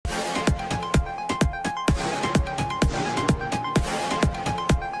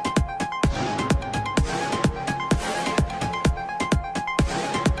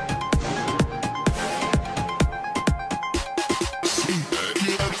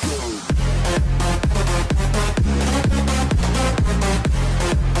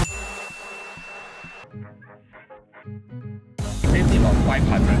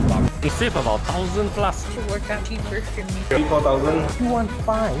save about 1,000 plus. To work out cheaper for me. 3,000,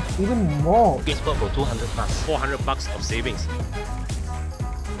 215, even more. Facebook for 200 plus. 400 bucks of savings.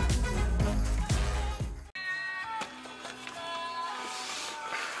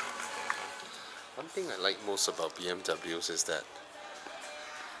 One thing I like most about BMWs is that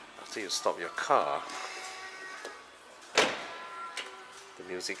after you stop your car, the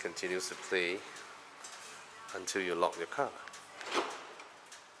music continues to play until you lock your car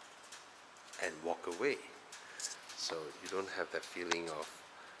and walk away. So you don't have that feeling of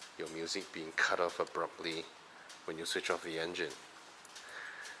your music being cut off abruptly when you switch off the engine.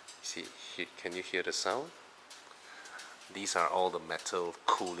 See, can you hear the sound? These are all the metal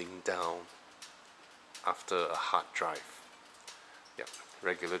cooling down after a hard drive. Yeah,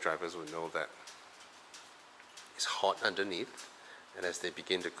 regular drivers would know that it's hot underneath, and as they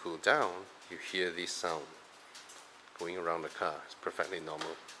begin to cool down, you hear this sound going around the car. It's perfectly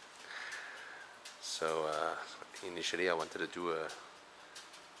normal. So initially I wanted to do a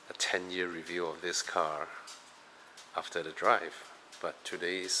 10-year review of this car after the drive, but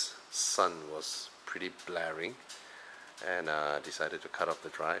today's sun was pretty blaring, and decided to cut off the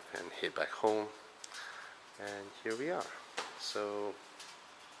drive and head back home, and here we are. So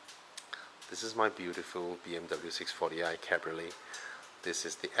this is my beautiful BMW 640i Cabriolet. This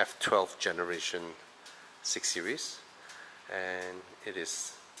is the F12 generation 6 Series, and it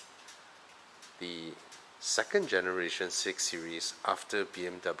is the second generation 6 Series after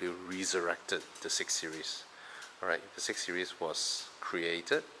BMW resurrected the 6 Series. Alright, the 6 Series was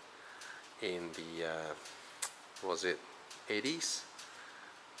created in the was it 80s?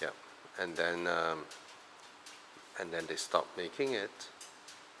 Yeah, and then they stopped making it,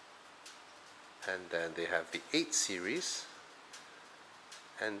 and then they have the 8 Series,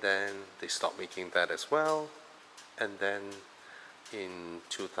 and then they stopped making that as well, and then in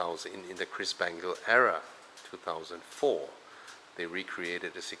 2000, in the Chris Bangle era, 2004, they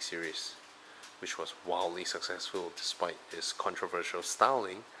recreated the 6 Series, which was wildly successful despite its controversial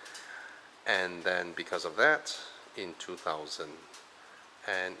styling. And then because of that, in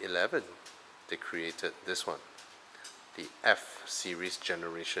 2011, they created this one, the F Series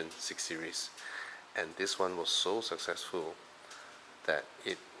Generation 6 Series, and this one was so successful that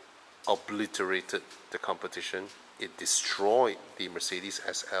it obliterated the competition. It destroyed the Mercedes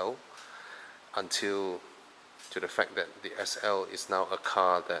SL until to the fact that the SL is now a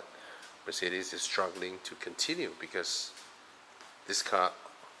car that Mercedes is struggling to continue, because this car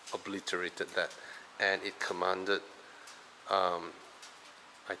obliterated that, and it commanded I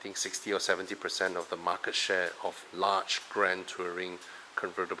think 60 or 70% of the market share of large Grand Touring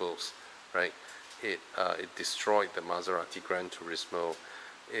convertibles, right? It destroyed the Maserati Gran Turismo,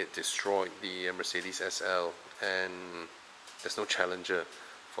 it destroyed the Mercedes SL, and there's no challenger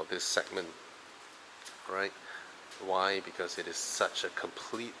for this segment, right? Why? Because it is such a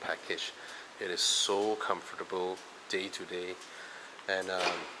complete package. It is so comfortable day to day, and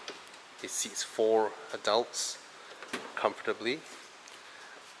it seats 4 adults comfortably.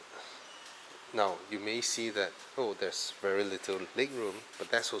 Now you may see that, oh, there's very little legroom, but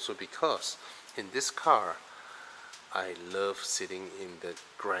that's also because in this car I love sitting in the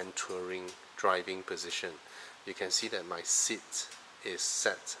Grand Touring driving position. You can see that my seat is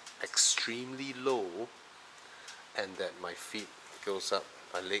set extremely low, and that my feet goes up,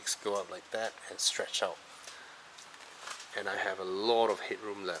 my legs go up like that and stretch out, and I have a lot of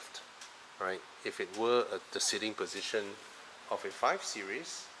headroom left, right? If it were the sitting position of a 5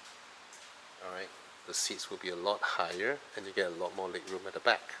 Series, alright, the seats will be a lot higher and you get a lot more legroom at the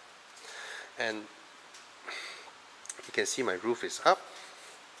back. And you can see my roof is up,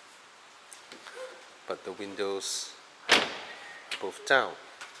 but the windows are both down.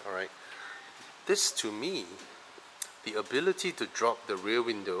 Alright, this to me, the ability to drop the rear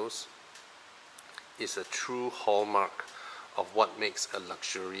windows is a true hallmark of what makes a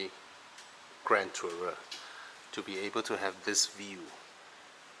luxury Grand Tourer. To be able to have this view,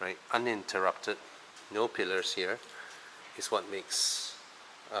 right, uninterrupted, no pillars here, is what makes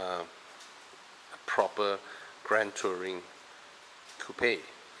a proper Grand Touring coupe.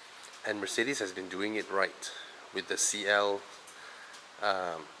 And Mercedes has been doing it right with the CL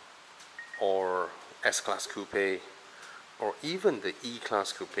or S-Class coupe, or even the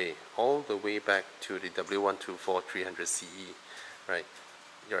E-Class coupe, all the way back to the W124 300CE, right?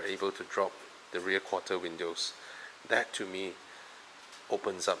 You're able to drop the rear quarter windows. That to me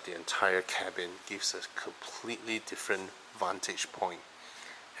opens up the entire cabin, gives a completely different vantage point,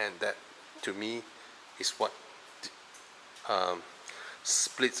 and that to me is what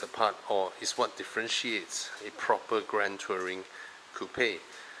splits apart, or is what differentiates a proper Grand Touring coupe.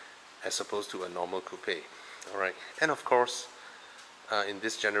 as opposed to a normal coupe. Alright, and of course in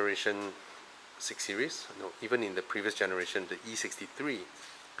this generation 6 Series, no, even in the previous generation, the E63,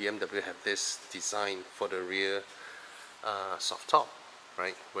 BMW have this design for the rear soft top,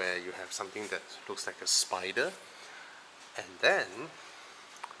 right, where you have something that looks like a spider, and then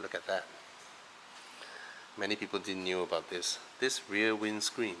look at that. Many people didn't know about this. This rear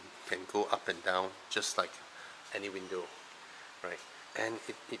windscreen can go up and down just like any window, right? And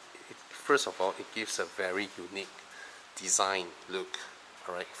it first of all, it gives a very unique design look.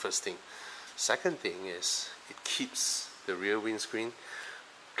 Alright, first thing. Second thing is it keeps the rear windscreen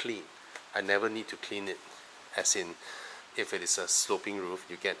clean. I never need to clean it, as in if it is a sloping roof,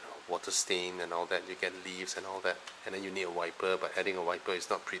 you get water stain and all that, you get leaves and all that, and then you need a wiper, but adding a wiper is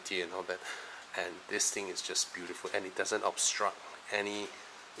not pretty and all that. And this thing is just beautiful, and it doesn't obstruct any,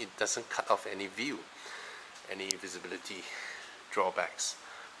 it doesn't cut off any view, any visibility drawbacks.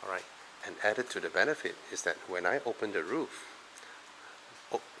 Alright, and added to the benefit is that when I open the roof,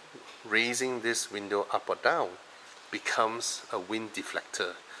 raising this window up or down becomes a wind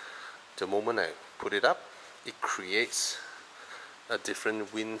deflector. The moment I put it up, it creates a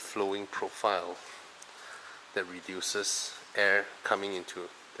different wind flowing profile that reduces air coming into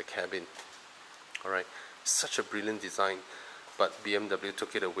the cabin. Alright, such a brilliant design, but BMW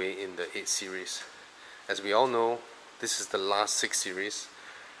took it away in the 8 Series. As we all know, this is the last 6 Series,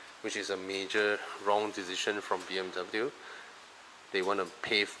 which is a major wrong decision from BMW. They want to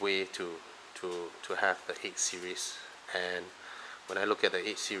pave way to have the 8 Series, and when I look at the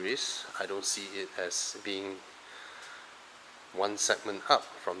 8 Series, I don't see it as being one segment up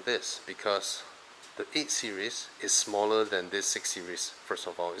from this, because the 8 Series is smaller than this 6 Series. First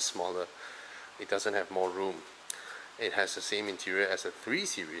of all, it's smaller. It doesn't have more room. It has the same interior as a 3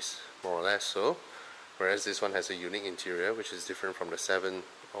 Series, more or less so, whereas this one has a unique interior which is different from the 7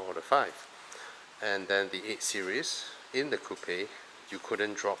 or the 5. And then the 8 Series, in the coupe, you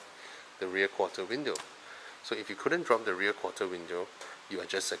couldn't drop the rear quarter window. So if you couldn't drop the rear quarter window, you are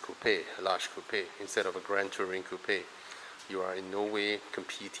just a coupe, a large coupe, instead of a Grand Touring coupe. You are in no way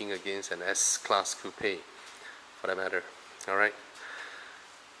competing against an S-Class coupe, for that matter. Alright.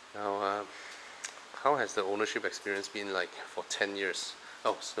 Now, how has the ownership experience been like for 10 years?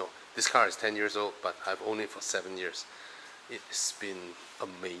 Oh, no, this car is 10 years old, but I've owned it for 7 years. It's been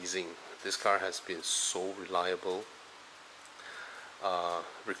amazing. This car has been so reliable,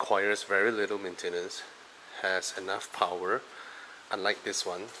 requires very little maintenance, has enough power, unlike this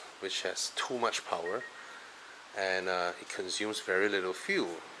one, which has too much power, and it consumes very little fuel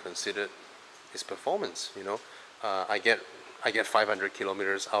considered its performance. You know, I get 500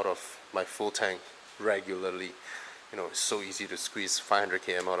 kilometers out of my full tank regularly. You know, it's so easy to squeeze 500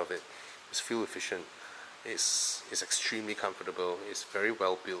 km out of it. It's fuel efficient. It's extremely comfortable. It's very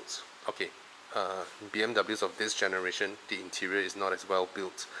well built. Okay, BMWs of this generation, the interior is not as well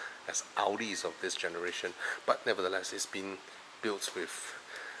built as Audis of this generation, but nevertheless, it's been built with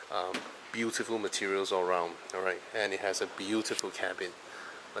beautiful materials all around. All right, and it has a beautiful cabin.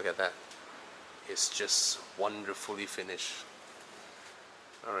 Look at that. It's just wonderfully finished.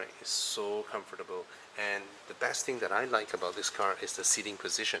 Alright, it's so comfortable, and the best thing that I like about this car is the seating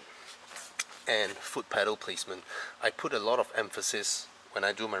position and foot pedal placement. I put a lot of emphasis when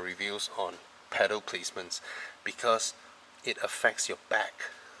I do my reviews on pedal placements because it affects your back,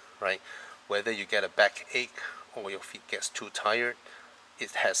 right? Whether you get a backache or your feet gets too tired,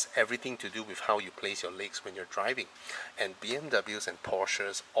 it has everything to do with how you place your legs when you're driving. And BMWs and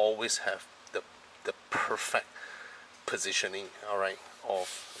Porsches always have the perfect positioning, alright,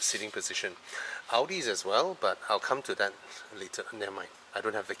 of sitting position. Audis as well, but I'll come to that later. Never mind, I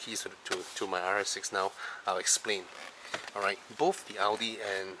don't have the keys to my RS6 now. I'll explain. Alright, both the Audi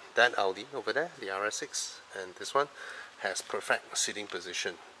and that Audi over there, the RS6, and this one has perfect sitting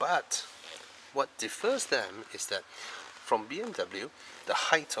position. But what differs them is that from BMW, the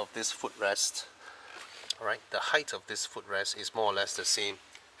height of this footrest, alright, the height of this footrest is more or less the same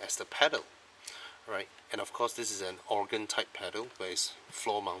as the pedal. Right, and of course this is an organ type pedal where it's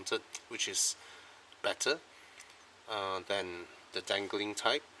floor mounted, which is better than the dangling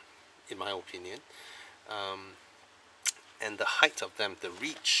type, in my opinion. And the height of them, the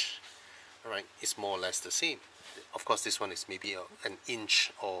reach, right, is more or less the same. Of course this one is maybe an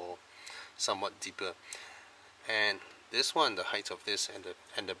inch or somewhat deeper, and this one, the height of this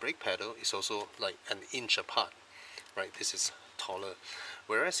and the brake pedal is also like an inch apart. Right, this is taller,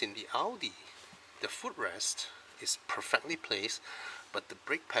 whereas in the Audi, the footrest is perfectly placed, but the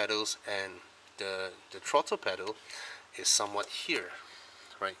brake pedals and the throttle pedal is somewhat here,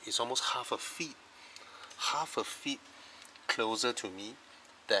 right? It's almost half a feet closer to me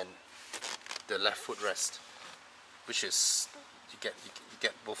than the left footrest, which is you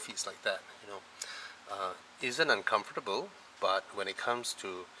get both feet like that, you know. Isn't uncomfortable, but when it comes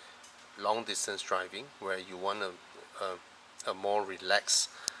to long distance driving where you want a more relaxed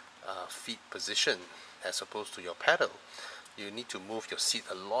feet position as opposed to your pedal, you need to move your seat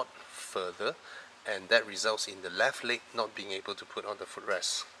a lot further, and that results in the left leg not being able to put on the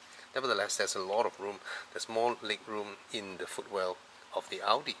footrest. Nevertheless, there's a lot of room. There's more leg room in the footwell of the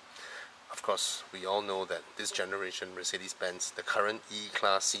Audi. Of course, we all know that this generation Mercedes-Benz, the current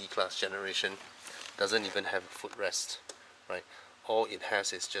E-Class, C-Class generation, doesn't even have a footrest, right? All it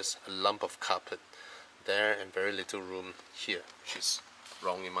has is just a lump of carpet there and very little room here, which is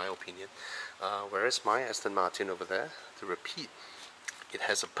wrong in my opinion. Whereas my Aston Martin over there, to repeat, it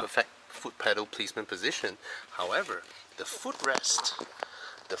has a perfect foot pedal placement position. However, the footrest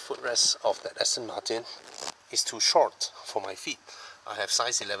of that Aston Martin is too short for my feet. I have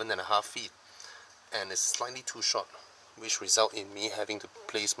size 11.5 feet, and it's slightly too short, which result in me having to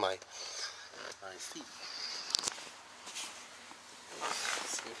place my feet.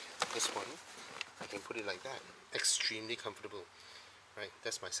 See, this one, I can put it like that. Extremely comfortable, right?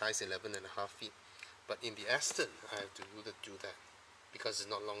 That's my size 11.5 feet. But in the Aston, I have to do that because it's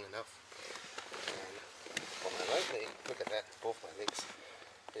not long enough. And for my right leg, look at that, both my legs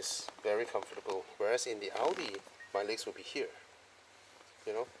is very comfortable. Whereas in the Audi, my legs will be here.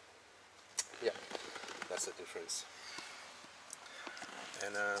 You know? Yeah, that's the difference.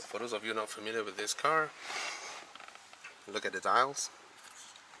 And for those of you not familiar with this car, look at the dials.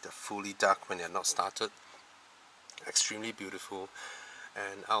 They're fully dark when they're not started. Extremely beautiful.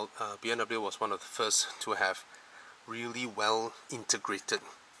 And BMW was one of the first to have really well integrated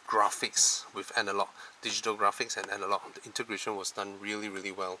graphics with analog, digital graphics and analog. The integration was done really,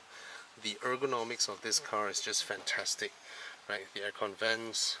 really well. The ergonomics of this car is just fantastic, right? The aircon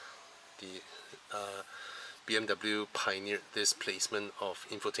vents, the BMW pioneered this placement of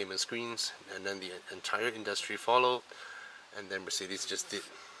infotainment screens, and then the entire industry followed, and then Mercedes just did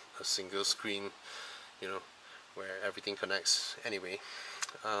a single screen, you know, where everything connects. Anyway,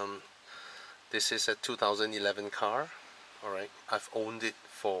 this is a 2011 car. Alright, I've owned it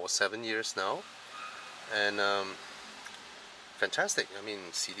for 7 years now, and fantastic. I mean,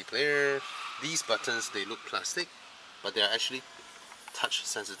 CD player, these buttons, they look plastic, but they are actually touch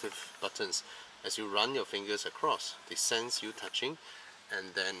sensitive buttons. As you run your fingers across, they sense you touching,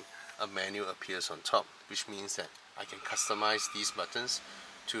 and then a menu appears on top, which means that I can customize these buttons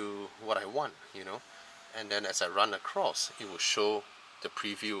to what I want, you know. And then as I run across, it will show the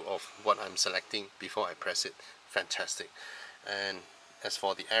preview of what I'm selecting before I press it. Fantastic. And as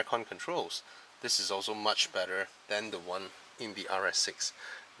for the aircon controls, this is also much better than the one in the RS6.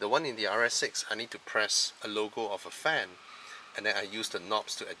 The one in the RS6, I need to press a logo of a fan, and then I use the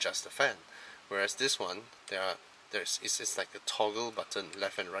knobs to adjust the fan. Whereas this one, it's like a toggle button,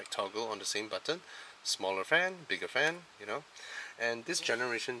 left and right toggle on the same button. Smaller fan, bigger fan, you know. And this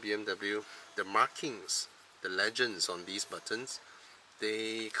generation BMW, the markings, the legends on these buttons,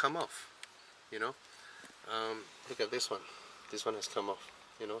 they come off, you know. Look at this one. This one has come off,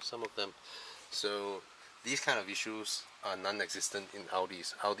 you know, some of them. So these kind of issues are non-existent in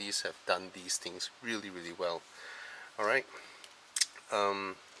Audis. Audis have done these things really, really well. Alright.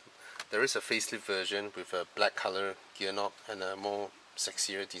 There is a facelift version with a black color gear knob and a more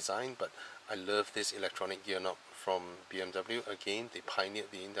sexier design, but I love this electronic gear knob from BMW. Again, they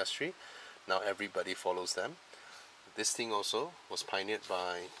pioneered the industry. Now everybody follows them. This thing also was pioneered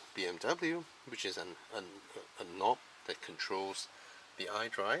by BMW, which is a knob that controls the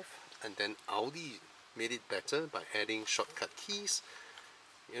iDrive, and then Audi made it better by adding shortcut keys,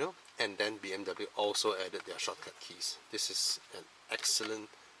 you know, and then BMW also added their shortcut keys. This is an excellent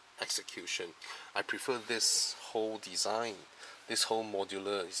execution. I prefer this whole design, this whole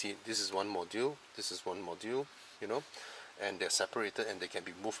modular. You see, this is one module, this is one module, you know, and they're separated and they can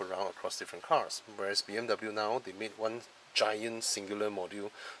be moved around across different cars. Whereas BMW now, they made one giant singular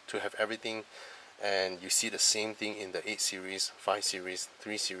module to have everything, and you see the same thing in the 8 Series, 5 Series,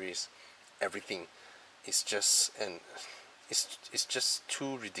 3 Series, everything. It's just, and it's just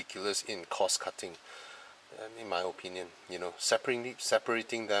too ridiculous in cost cutting, in my opinion. You know,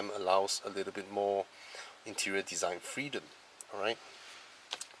 separating them allows a little bit more interior design freedom. Alright,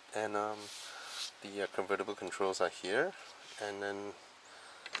 and the convertible controls are here, and then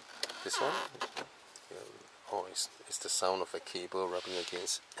this one, oh, it's the sound of a cable rubbing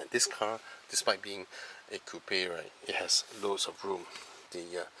against. And this car, despite being a coupe, right, it has loads of room.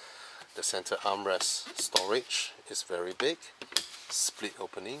 The center armrest storage is very big, split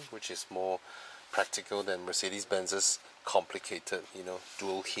opening, which is more practical than Mercedes-Benz's complicated, you know,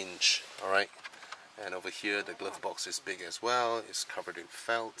 dual hinge. Alright, and over here the glove box is big as well. It's covered in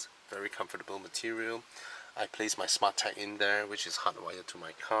felt, very comfortable material. I place my smart tag in there, which is hardwired to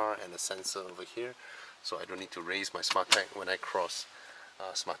my car, and a sensor over here, so I don't need to raise my smart tag when I cross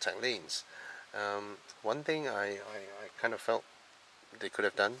smart tag lanes. One thing I kind of felt they could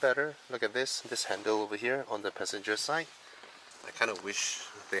have done better. Look at this handle over here on the passenger side. I kind of wish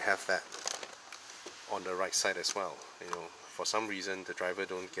they have that on the right side as well. You know, for some reason the driver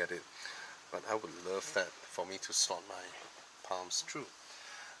don't get it, but I would love that for me to slot my palms through.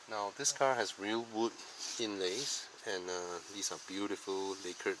 Now this car has real wood inlays, and these are beautiful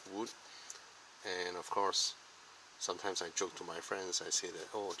lacquered wood. And of course, sometimes I joke to my friends, I say that,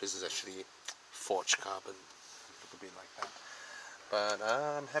 oh, this is actually forged carbon, a little bit like that. But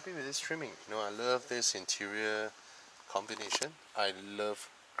I'm happy with this trimming. You know, I love this interior combination. I love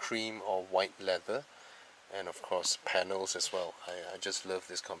cream or white leather, and of course panels as well. I just love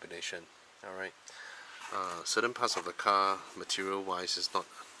this combination. Alright, certain parts of the car material wise is not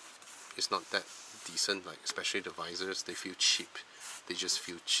that decent, like especially the visors. They feel cheap. They just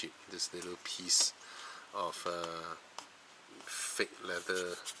feel cheap. This little piece of fake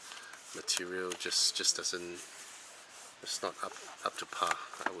leather material just doesn't, it's not up to par,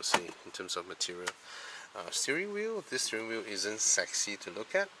 I would say, in terms of material. Steering wheel, this steering wheel isn't sexy to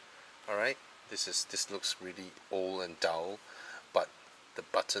look at. Alright, this looks really old and dull, but the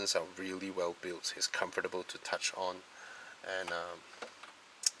buttons are really well built. It's comfortable to touch on,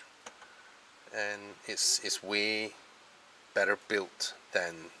 and it's way better built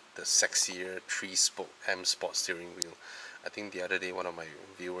than the sexier 3-spoke M Sport steering wheel. I think the other day one of my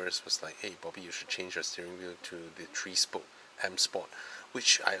viewers was like, hey Bobby, you should change your steering wheel to the 3-spoke M Sport,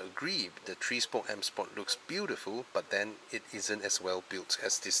 which I agree. The 3-spoke M Sport looks beautiful, but then it isn't as well built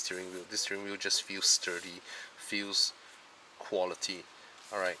as this steering wheel. This steering wheel just feels sturdy, feels quality.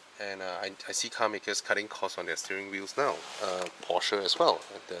 Alright, and I see car makers cutting costs on their steering wheels now. Porsche as well,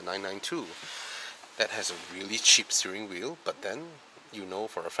 the 992. That has a really cheap steering wheel, but then you know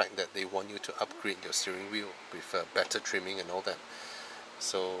for a fact that they want you to upgrade your steering wheel with better trimming and all that.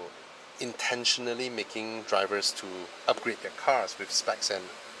 So intentionally making drivers to upgrade their cars with specs and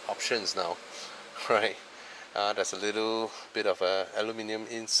options now, right? There's a little bit of a aluminium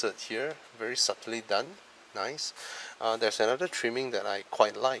insert here, very subtly done, nice. There's another trimming that I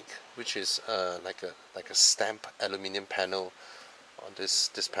quite like, which is like a stamp aluminium panel on this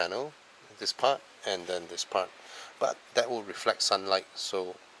panel, this part, and then this part, but that will reflect sunlight,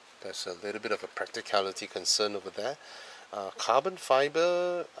 so there's a little bit of a practicality concern over there. Carbon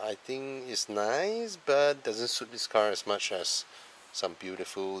fiber I think is nice, but doesn't suit this car as much as some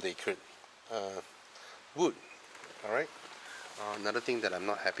beautiful lacquered wood. Alright, another thing that I'm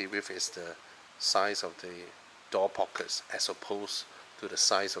not happy with is the size of the door pockets as opposed to the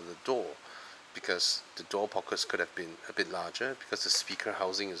size of the door, because the door pockets could have been a bit larger. Because the speaker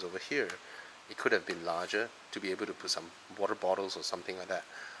housing is over here, it could have been larger to be able to put some water bottles or something like that.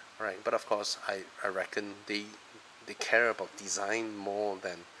 Alright, but of course I reckon they care about design more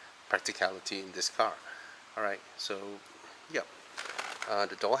than practicality in this car. Alright, so yep.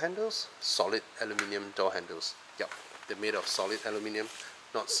 The door handles, solid aluminium door handles. Yep, they're made of solid aluminium,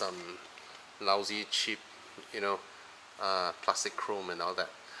 not some lousy cheap, you know, plastic chrome and all that.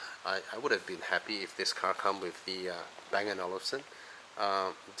 I would have been happy if this car come with the Bang & Olufsen.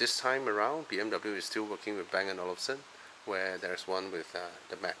 This time around, BMW is still working with Bang & Olufsen, where there's one with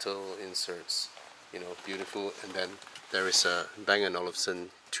the metal inserts, you know, beautiful, and then there is a Bang & Olufsen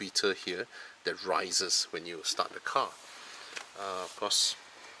tweeter here that rises when you start the car. Of course,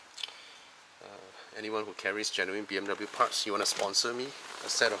 anyone who carries genuine BMW parts, you want to sponsor me a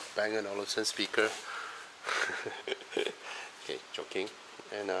set of Bang & Olufsen speaker? Okay, joking.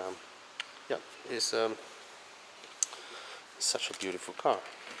 And yeah, it's such a beautiful car,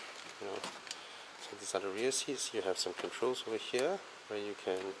 you know. So these are the rear seats. You have some controls over here where you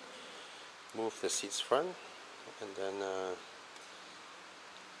can move the seats front, and then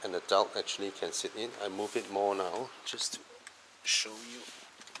an adult actually can sit in. I move it more now just to show you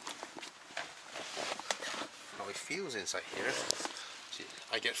how it feels inside here. See,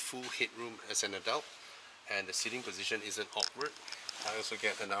 I get full headroom as an adult, and the sitting position isn't awkward. I also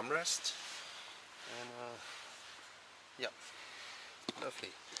get an armrest, and yep, lovely.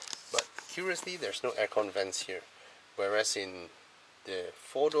 But curiously, there's no aircon vents here, whereas in the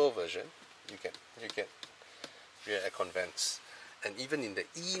 4-door version you get rear aircon vents, and even in the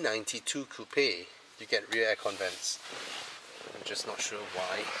E92 coupe you get rear aircon vents. I'm just not sure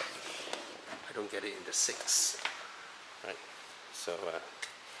why I don't get it in the 6. Right, so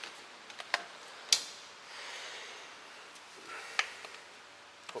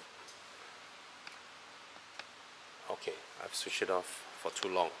I've switched it off for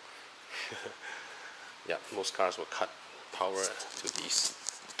too long. Yeah, most cars will cut power to these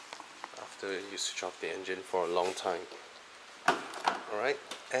after you switch off the engine for a long time. Alright,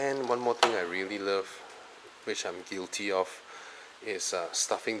 and one more thing I really love, which I'm guilty of, is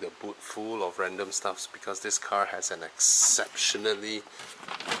stuffing the boot full of random stuffs, because this car has an exceptionally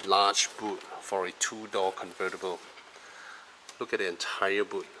large boot for a two-door convertible. Look at the entire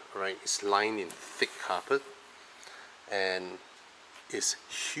boot. Alright, it's lined in thick carpet and it's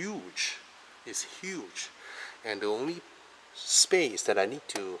huge. It's huge, and the only space that I need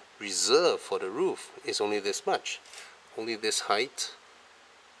to reserve for the roof is only this much, only this height.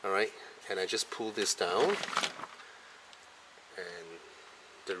 Alright, and I just pull this down and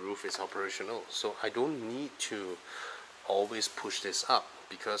the roof is operational. So I don't need to always push this up,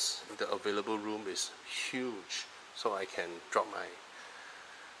 because the available room is huge, so I can drop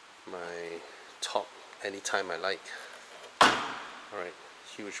my top anytime I like. Alright,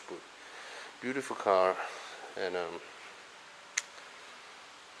 huge boot. Beautiful car, and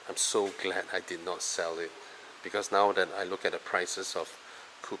I'm so glad I did not sell it, because now that I look at the prices of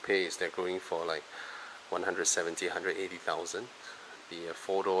coupes, they're going for like 170, 180,000. The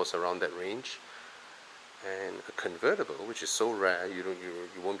four doors around that range, and a convertible, which is so rare, you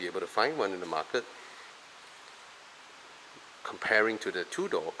won't be able to find one in the market. Comparing to the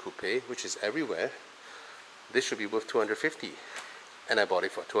two-door coupe, which is everywhere, this should be worth 250, and I bought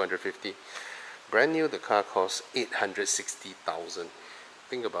it for 250. Brand new, the car costs 860,000.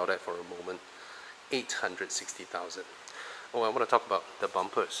 Think about that for a moment. 860,000. Oh, I want to talk about the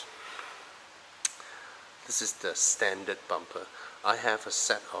bumpers. This is the standard bumper. I have a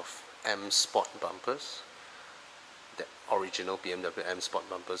set of M Sport bumpers, the original BMW M Sport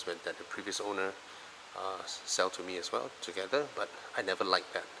bumpers that the previous owner sell to me as well together, but I never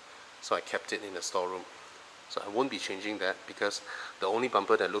liked that, so I kept it in the storeroom. So I won't be changing that, because the only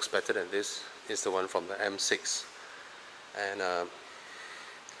bumper that looks better than this is the one from the M6, and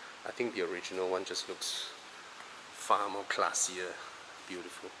I think the original one just looks far more classier,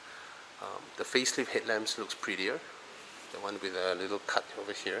 beautiful. The facelift headlamps looks prettier, the one with a little cut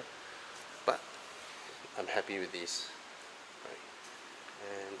over here, but I'm happy with these.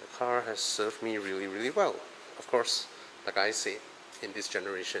 Right. And the car has served me really, really well. Of course, like I said, in this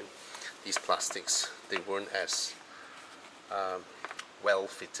generation, these plastics, they weren't as well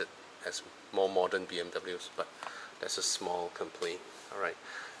fitted as more modern BMWs, but that's a small complaint. Alright,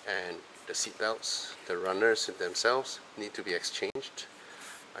 and the seat belts, the runners themselves need to be exchanged.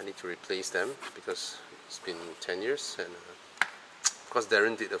 I need to replace them because it's been 10 years, and of course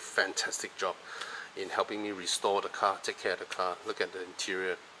Darren did a fantastic job in helping me restore the car, take care of the car. Look at the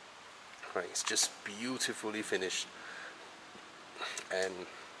interior. Right, it's just beautifully finished, and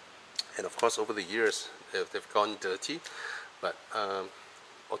of course over the years they've gone dirty, but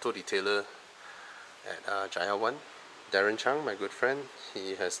auto detailer at Jaya One, Darren Chang, my good friend,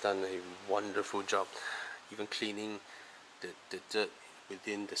 he has done a wonderful job, even cleaning the dirt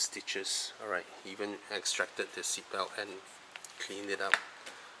within the stitches. Alright, he even extracted the seatbelt and cleaned it up,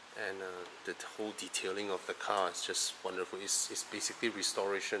 and the whole detailing of the car is just wonderful. It's basically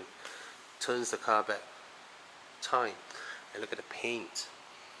restoration, turns the car back time. And look at the paint,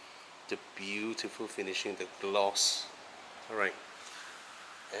 the beautiful finishing, the gloss. Alright,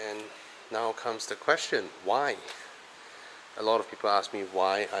 and now comes the question, why? A lot of people ask me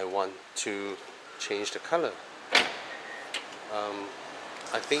why I want to change the color.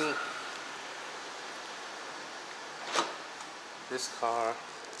 I think this car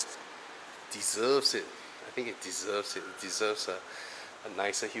deserves it. I think it deserves it. It deserves a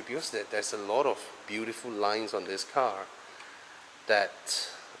nicer hue, because there's a lot of beautiful lines on this car that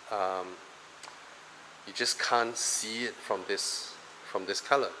you just can't see it from this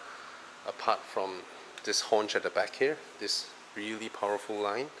color, apart from this haunch at the back here, this really powerful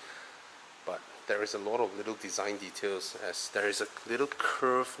line. But there is a lot of little design details, as there is a little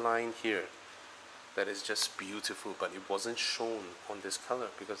curved line here that is just beautiful, but it wasn't shown on this color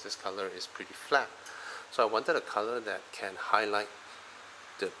because this color is pretty flat. So I wanted a color that can highlight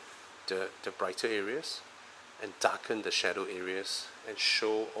the brighter areas and darken the shadow areas and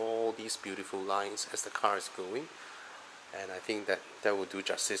show all these beautiful lines as the car is going. And I think that will do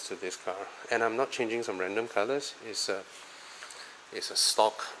justice to this car. And I'm not changing some random colors. It's a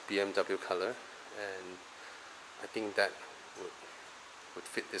stock BMW color, and I think that would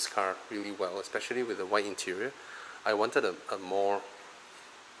fit this car really well, especially with the white interior. I wanted a more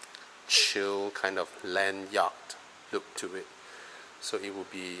chill kind of lanyard look to it, so it will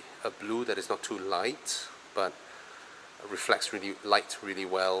be a blue that is not too light but reflects light really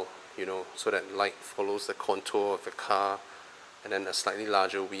well, you know, so that light follows the contour of the car and then a slightly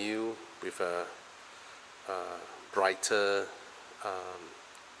larger wheel with a brighter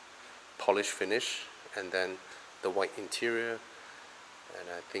polish finish, and then the white interior, and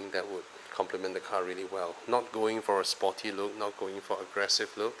I think that would complement the car really well. Not going for a sporty look, not going for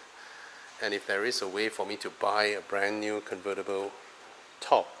aggressive look. And if there is a way for me to buy a brand new convertible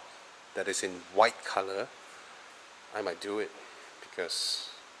top that is in white color, I might do it, because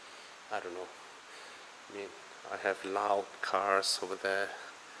I don't know, I mean, I have loud cars over there,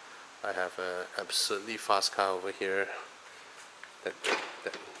 I have an absurdly fast car over here, that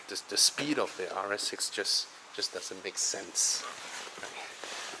the speed of the RS6 just doesn't make sense.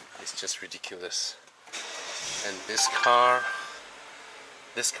 It's just ridiculous. And this car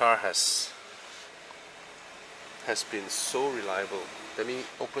has been so reliable. Let me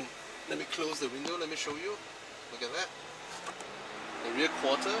close the window, let me show you. Look at that. The rear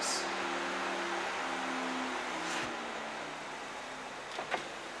quarters.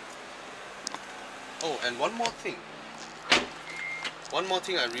 Oh, and one more thing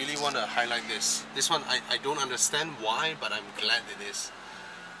I really want to highlight this. This one I don't understand why, but I'm glad it is.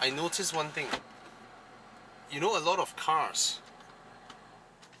 I noticed one thing. You know, a lot of cars,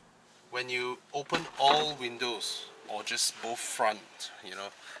 when you open all windows or just both front, you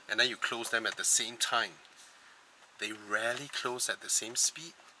know, and then you close them at the same time, they rarely close at the same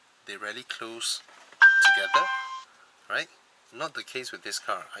speed. They rarely close together, right? Not the case with this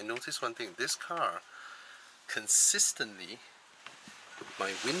car. I noticed one thing. This car, consistently,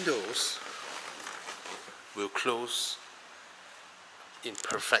 my windows will close in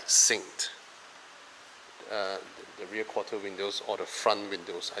perfect sync. The rear quarter windows or the front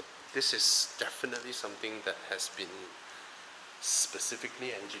windows. This is definitely something that has been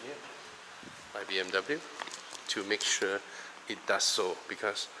specifically engineered by BMW to make sure it does so,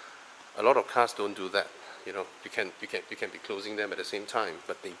 because a lot of cars don't do that. You know, you can be closing them at the same time,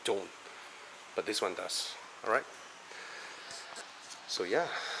 but they don't. But this one does. All right. So yeah,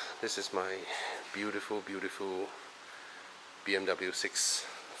 this is my beautiful BMW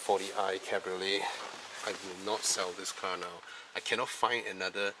 640i Cabriolet. I will not sell this car now. I cannot find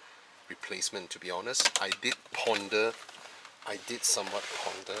another replacement, to be honest. I did somewhat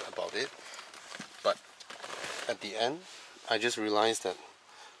ponder about it, but at the end I just realized that,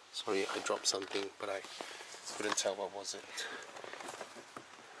 sorry, I dropped something, but I couldn't tell what was it.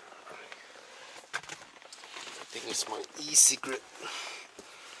 I think it's my e-cigarette.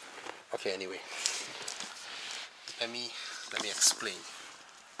 Okay, anyway, let me explain.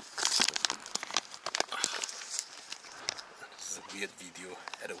 This is a weird video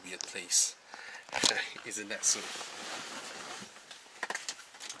at a weird place. Isn't that so?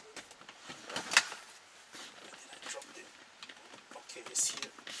 I dropped it. Okay, it's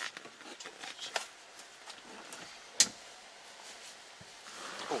here.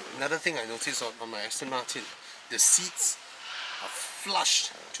 Oh, another thing I noticed on my Aston Martin, the seats are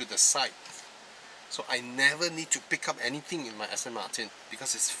flushed to the side. So I never need to pick up anything in my Aston Martin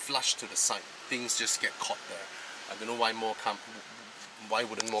because it's flushed to the side. Things just get caught there. I don't know why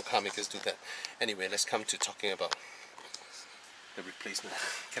wouldn't more car makers do that? Anyway, let's come to talking about the replacement.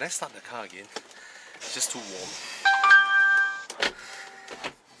 Can I start the car again? It's just too warm.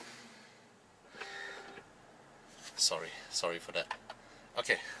 Sorry for that.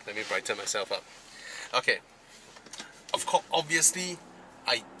 Okay, let me brighten myself up. Okay, of course, obviously,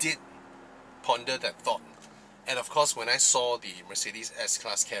 I did ponder that thought. And of course, when I saw the Mercedes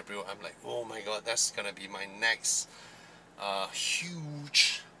S-Class Cabrio, I'm like, oh my god, that's gonna be my next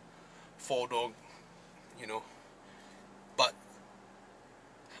huge four-door, you know. But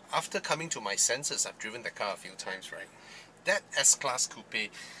after coming to my senses, I've driven the car a few times, right? That S-Class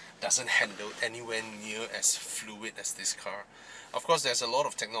Coupe doesn't handle anywhere near as fluid as this car. Of course, there's a lot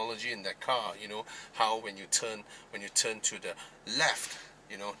of technology in that car, you know, how when you turn to the left,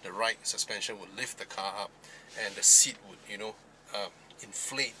 you know, the right suspension would lift the car up, and the seat would, you know,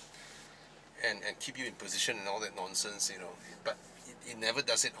 inflate and keep you in position and all that nonsense, you know. But it never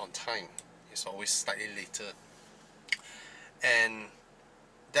does it on time. It's always slightly later. And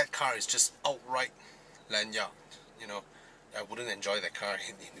that car is just outright lanyard, you know. I wouldn't enjoy that car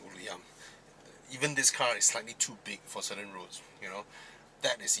in Uliam. Even this car is slightly too big for certain roads, you know.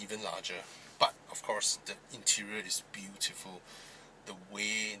 That is even larger. But of course, the interior is beautiful. The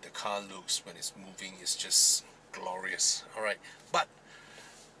way the car looks when it's moving is just glorious. Alright, but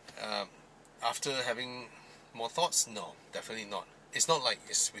after having more thoughts, no, definitely not. It's not like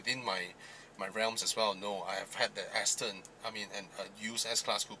it's within my realms as well. No, I have had the Aston, and a used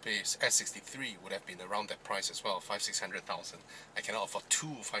S-Class Coupe S63 would have been around that price as well, 500,000-600,000. I cannot afford two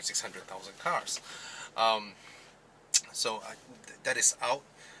 500,000-600,000 cars. So that is out,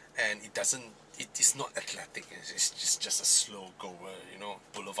 and it is not athletic. It's just a slow goer, you know,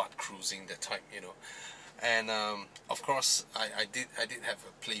 boulevard cruising, that type, you know. And of course, I did have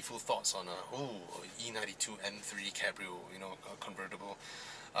playful thoughts on E92 M3 Cabriolet, you know, convertible.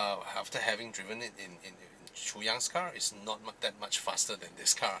 After having driven it in Chu Yang's car, it's not that much faster than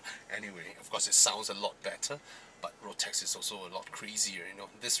this car. Anyway, of course, it sounds a lot better, but road tax is also a lot crazier. You know,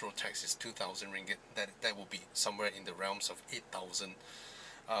 this road tax is 2,000 ringgit. That will be somewhere in the realms of 8,000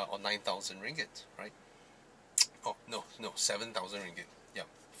 or 9,000 ringgit, right? Oh no, 7,000 ringgit. Yeah,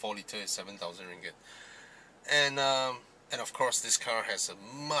 4 liter is 7,000 ringgit. And of course, this car has a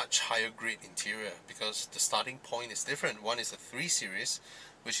much higher grade interior because the starting point is different. One is a 3 Series,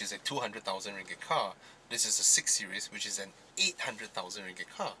 which is a 200,000 ringgit car. This is a 6 Series, which is an 800,000 ringgit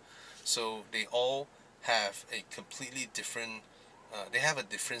car. So they all have a completely different, they have a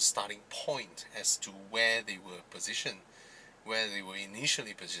different starting point as to where they were positioned, where they were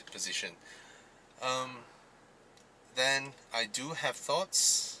initially positioned. Then I do have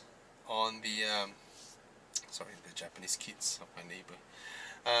thoughts on the sorry, the Japanese kids of my neighbor.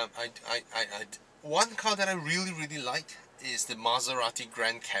 One car that I really like is the Maserati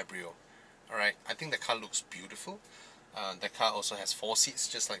Grand Cabrio. Alright, I think the car looks beautiful. The car also has 4 seats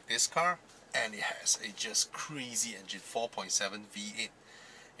just like this car, and it has a just crazy engine, 4.7 V8,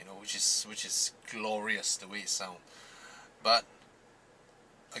 you know, which is glorious the way it sounds. But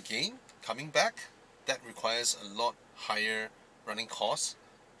again, coming back, that requires a lot higher running costs.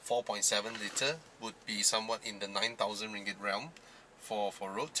 4.7 liter would be somewhat in the 9,000 ringgit realm for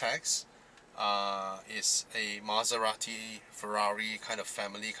road tax. It's a Maserati Ferrari kind of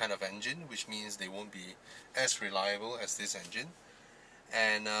family kind of engine, which means they won't be as reliable as this engine.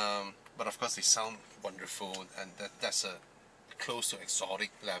 And but of course they sound wonderful, and that's a close to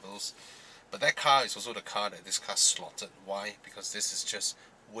exotic levels. But that car is also the car that this car slotted. Why? Because this is just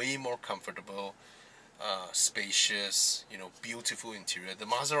way more comfortable, spacious, you know, beautiful interior. The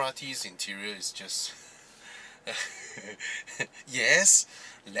Maserati's interior is just yes,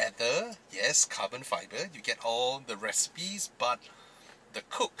 leather, yes, carbon fiber, you get all the recipes, but the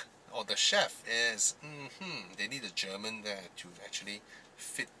cook or the chef is they need a German there to actually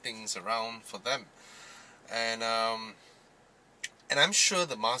fit things around for them. And I'm sure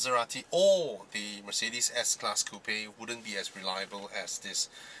the Maserati or the Mercedes S-Class Coupe wouldn't be as reliable as this.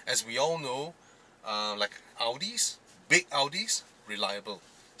 As we all know, like Audis, big Audis, reliable.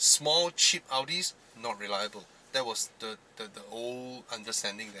 Small, cheap Audis, not reliable. That was the old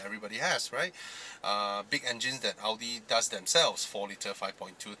understanding that everybody has, right? Big engines that Audi does themselves, 4 liter,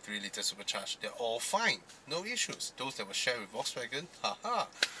 5.2, 3 liter supercharged, they're all fine, no issues. Those that were shared with Volkswagen, haha.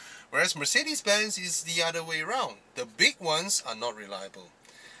 Whereas Mercedes-Benz is the other way around. The big ones are not reliable.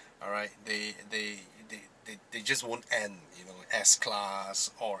 Alright, they just won't end, you know,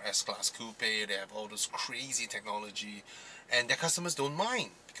 S-Class or S-Class Coupe, they have all those crazy technology, and their customers don't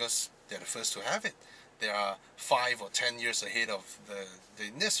mind because they're the first to have it. They are 5 or 10 years ahead of the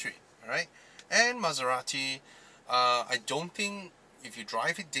industry, alright? And Maserati, I don't think, if you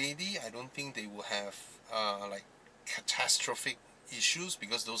drive it daily, I don't think they will have like catastrophic issues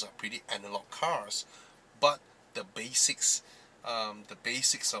because those are pretty analog cars. But the basics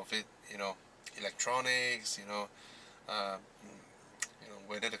of it, you know, electronics,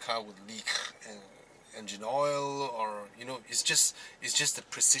 whether the car would leak engine oil, or you know, it's just the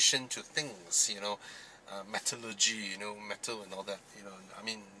precision to things, you know, metallurgy, you know, metal and all that, you know. I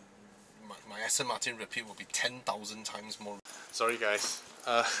mean, my Aston Martin repeat will be 10,000 times more. Sorry guys,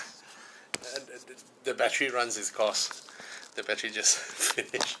 the battery runs its course. The battery just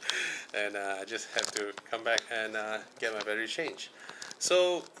finished, and I just have to come back and get my battery changed.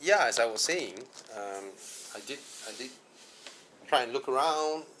 So yeah, as I was saying, I did try and look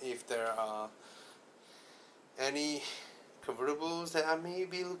around if there are any convertibles that I may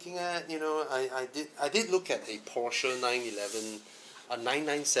be looking at. You know, I did look at a Porsche 911, a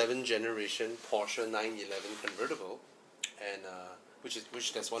 997 generation Porsche 911 convertible, and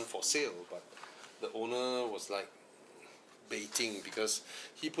which there's one for sale, but the owner was like baiting because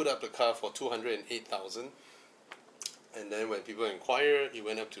he put up the car for 208,000, and then when people inquire, it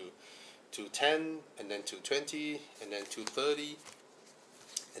went up to 210, and then 220, and then 230,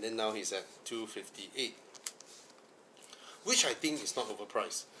 and then now he's at 258, which I think is not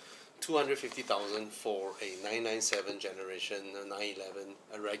overpriced. 250,000 for a 997 generation, a 911,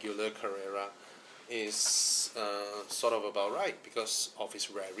 a regular Carrera is sort of about right because of its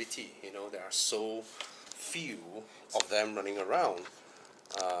rarity. You know, there are so few of them running around.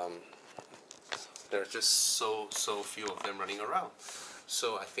 There are just so few of them running around.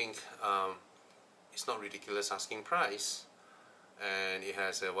 So I think it's not ridiculous asking price, and it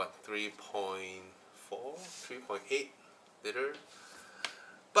has a what 3.4, 3.8 liter.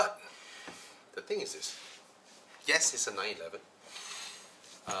 But the thing is this: yes, it's a 911.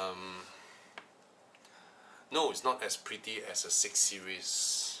 No, it's not as pretty as a 6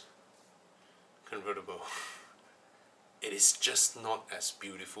 Series convertible. It is just not as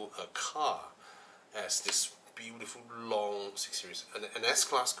beautiful a car as this beautiful long 6 Series. An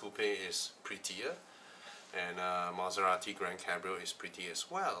S-Class Coupe is prettier, and Maserati Grand Cabriolet is pretty as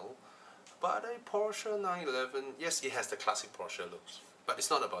well. But a Porsche 911, yes, it has the classic Porsche looks, but it's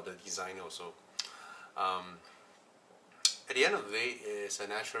not about the design also. At the end of the day, it's a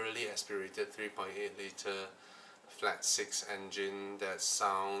naturally aspirated 3.8 liter flat 6 engine that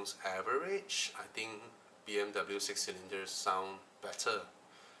sounds average. I think BMW 6 cylinders sound better.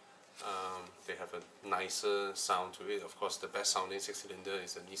 They have a nicer sound to it. Of course, the best sounding 6 cylinder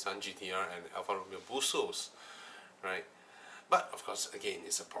is the Nissan GTR and Alfa Romeo Busos, right? But of course, again,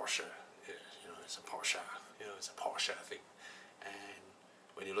 it's a Porsche. It's a Porsche. It's a Porsche thing. And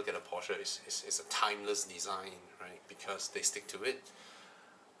when you look at a Porsche, it's a timeless design, right? Because they stick to it.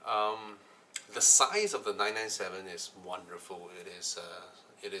 The size of the 997 is wonderful.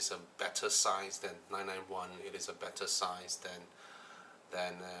 It is a better size than 991. It is a better size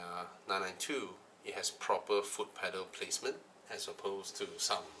than 992. It has proper foot pedal placement as opposed to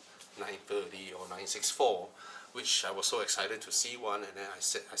some 930 or 964, which I was so excited to see one, and then I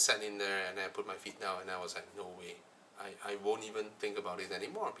sat in there and then I put my feet down and I was like, no way, I won't even think about it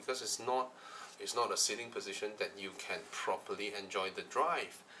anymore, because it's not a sitting position that you can properly enjoy the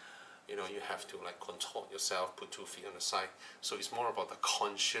drive. You have to like contort yourself, put 2 feet on the side. So it's more about the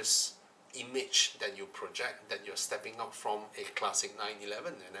conscious image that you project, that you're stepping out from a classic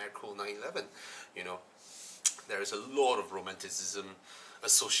 911, an air-cooled 911. There is a lot of romanticism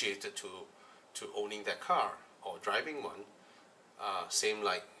associated to owning that car or driving one. Same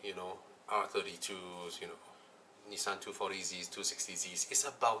like R32s, Nissan 240Zs, 260Zs. It's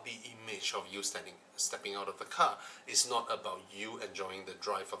about the image of you stepping out of the car. It's not about you enjoying the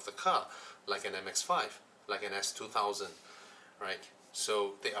drive of the car, like an MX-5, like an S2000, right?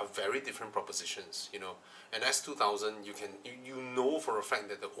 So they are very different propositions. An S2000, you know for a fact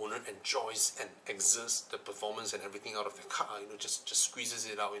that the owner enjoys and exerts the performance and everything out of the car. Just squeezes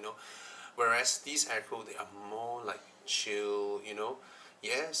it out. Whereas these aircraft, they are more like chill.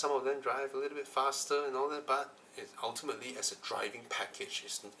 Yeah, some of them drive a little bit faster and all that, but ultimately as a driving package,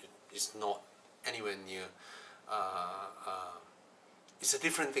 it's not anywhere near. It's a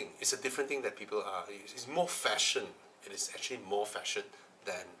different thing. It's a different thing that people are. It's more fashion. It is actually more fashion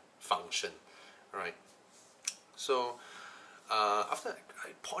than function, right? So after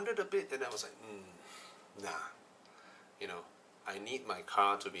I pondered a bit, and I was like, nah. I need my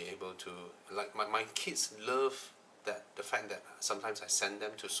car to be able to, like, my kids love the fact that sometimes I send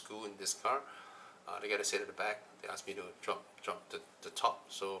them to school in this car. They get to sit at the back. They ask me to drop the top.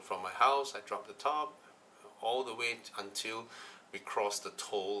 So from my house, I drop the top all the way until we cross the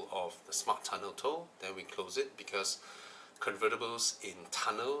toll of the smart tunnel toll. Then we close it, because convertibles in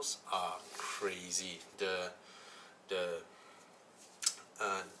tunnels are crazy. The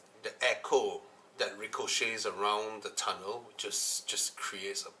echo that ricochets around the tunnel just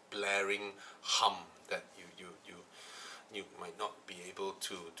creates a blaring hum that you might not be able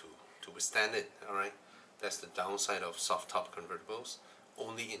to withstand it. All right, that's the downside of soft top convertibles,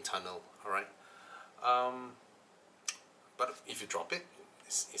 only in tunnel. All right, but if you drop it,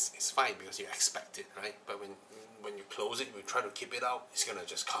 it's fine, because you expect it, right? But when you close it, you try to keep it out, it's gonna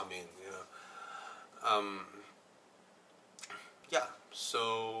just come in. Yeah,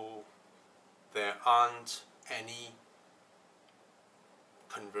 so there aren't any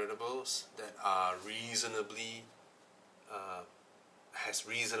convertibles that are reasonably has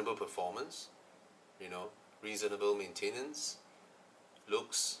reasonable performance, reasonable maintenance,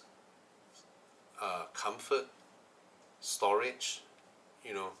 looks, comfort, storage.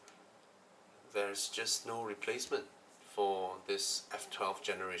 There's just no replacement for this F12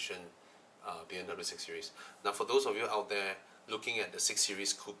 generation BMW 6 Series. Now, for those of you out there looking at the 6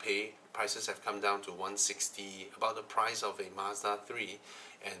 Series Coupe, prices have come down to 160, about the price of a Mazda 3,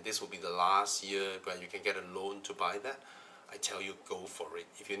 and this will be the last year where you can get a loan to buy that. I tell you, go for it.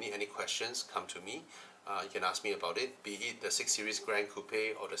 If you need any questions, come to me. You can ask me about it, be it the 6 Series Grand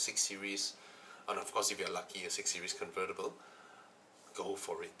Coupe or the 6 Series, and of course if you're lucky, a 6 Series convertible. Go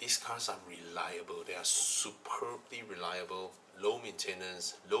for it. These cars are reliable. They are superbly reliable, low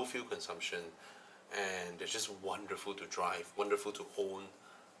maintenance, low fuel consumption, and they're just wonderful to drive, wonderful to own,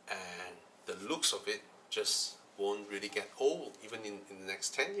 and the looks of it just won't really get old even in the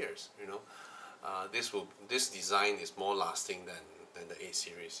next 10 years. This design is more lasting than the 8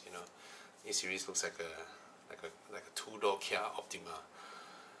 Series. You know, 8 Series looks like a two-door Kia Optima.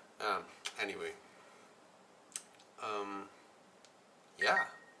 Anyway, yeah,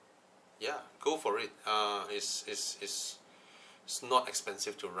 go for it. It's not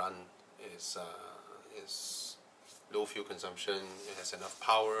expensive to run. It's low fuel consumption. It has enough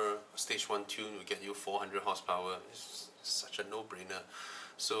power. Stage 1 tune will get you 400 horsepower. It's such a no-brainer.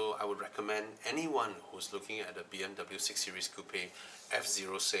 So I would recommend anyone who's looking at a BMW 6 Series Coupe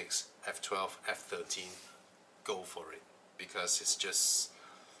F06, F12, F13, go for it, because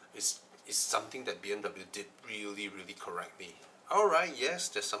it's something that BMW did really correctly. Alright, yes,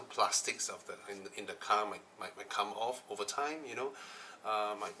 there's some plastics of in the car might come off over time, you know.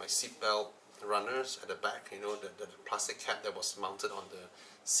 My seatbelt runners at the back, you know, the plastic cap that was mounted on the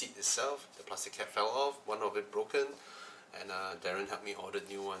seat itself, the plastic cap fell off, one of it broken, and Darren helped me order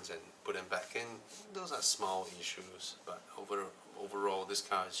new ones and put them back in. Those are small issues, but overall this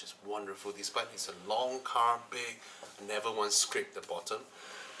car is just wonderful. Despite it's a long car, big, never once scraped the bottom,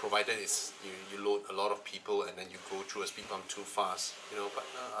 provided it's you load a lot of people and then you go through a speed bump too fast, you know. But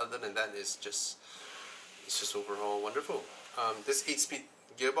other than that, it's just overall wonderful. This 8-speed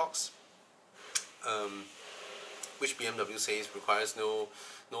gearbox, which BMW says requires no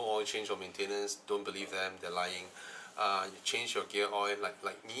oil change or maintenance. Don't believe them, they're lying. You change your gear oil,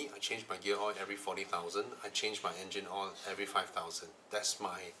 like me, I change my gear oil every 40,000. I change my engine oil every 5,000. That's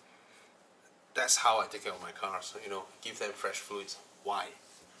how I take care of my cars. You know, give them fresh fluids. Why?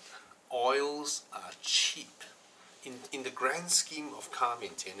 Oils are cheap. In the grand scheme of car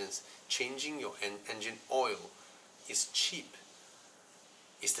maintenance, changing your engine oil is cheap.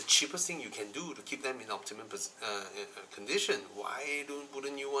 It's the cheapest thing you can do to keep them in optimum condition. Why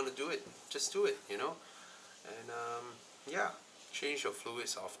wouldn't you want to do it? Just do it, you know. And yeah, change your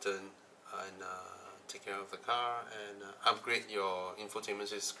fluids often, and take care of the car, and upgrade your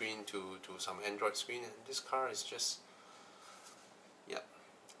infotainment screen to some Android screen. And this car is just, yeah,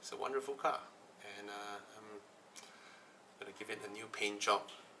 it's a wonderful car. And I'm gonna give it a new paint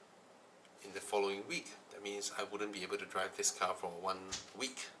job in the following week. That means I wouldn't be able to drive this car for 1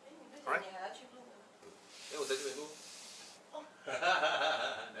 week. Alright?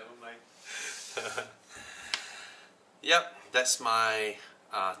 Never mind. Yep, that's my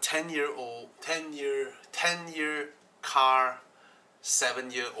 10-year car,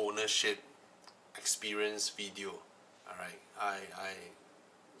 7-year ownership experience video. Alright, I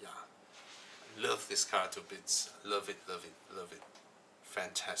love this car to bits. Love it.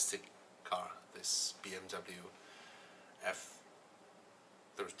 Fantastic car, this BMW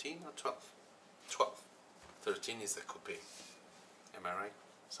F13 or 12? 12. 13 is the coupe. Am I right?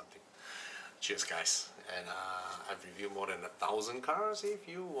 Something. Cheers, guys. And I've reviewed more than 1,000 cars. If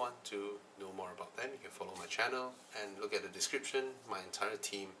you want to know more about them, you can follow my channel and look at the description. My entire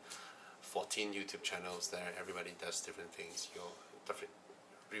team, 14 YouTube channels there. Everybody does different things. Different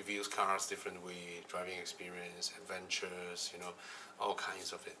reviews cars different way, driving experience, adventures, you know, all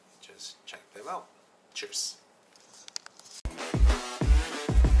kinds of it. Just check them out. Cheers.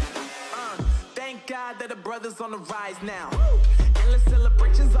 Thank God that the brothers on the rise now. Endless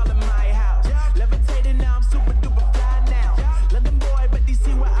celebrations all in my house. Levitating now, I'm super duper fly now. London boy, but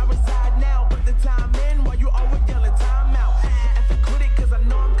DC where I reside now. Put the time in while you always yelling time out. If I quit it, cause I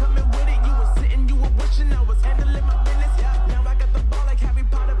know I'm coming with it. You were sitting, you were wishing I was handling my business. Now I got the ball like Harry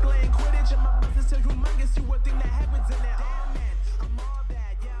Potter playing Quidditch. And my business is humongous, you would think that happens in it. Damn man, I'm all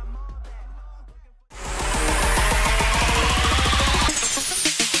that, yeah, I'm all that.